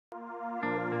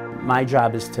My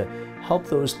job is to help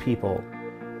those people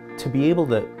to be able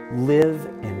to live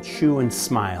and chew and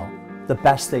smile the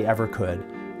best they ever could,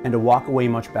 and to walk away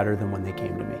much better than when they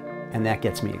came to me. And that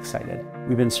gets me excited.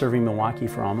 We've been serving Milwaukee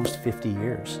for almost 50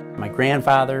 years. My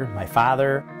grandfather, my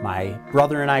father, my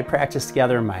brother and I practice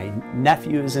together. My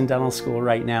nephew is in dental school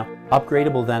right now.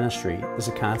 Upgradable dentistry is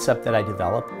a concept that I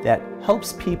developed that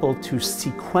helps people to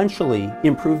sequentially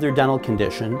improve their dental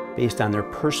condition based on their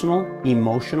personal,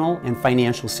 emotional, and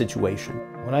financial situation.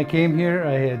 When I came here,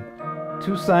 I had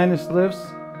 2 sinus lifts,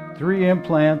 3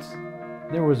 implants.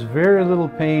 There was very little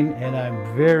pain, and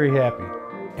I'm very happy.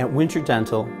 At Winter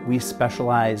Dental, we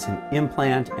specialize in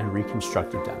implant and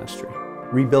reconstructive dentistry.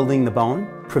 Rebuilding the bone,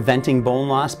 preventing bone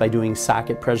loss by doing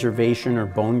socket preservation or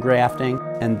bone grafting,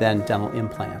 and then dental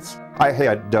implants. I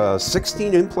had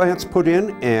 16 implants put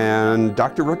in, and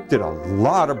Dr. Rook did a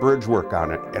lot of bridge work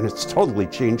on it, and it's totally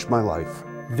changed my life.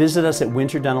 Visit us at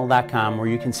winterdental.com, where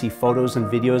you can see photos and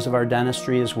videos of our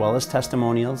dentistry as well as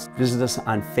testimonials. Visit us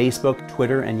on Facebook,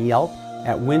 Twitter, and Yelp.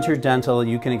 At Winter Dental,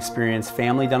 you can experience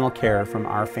family dental care from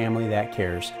our family that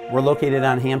cares. We're located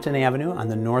on Hampton Avenue on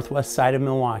the northwest side of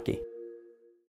Milwaukee.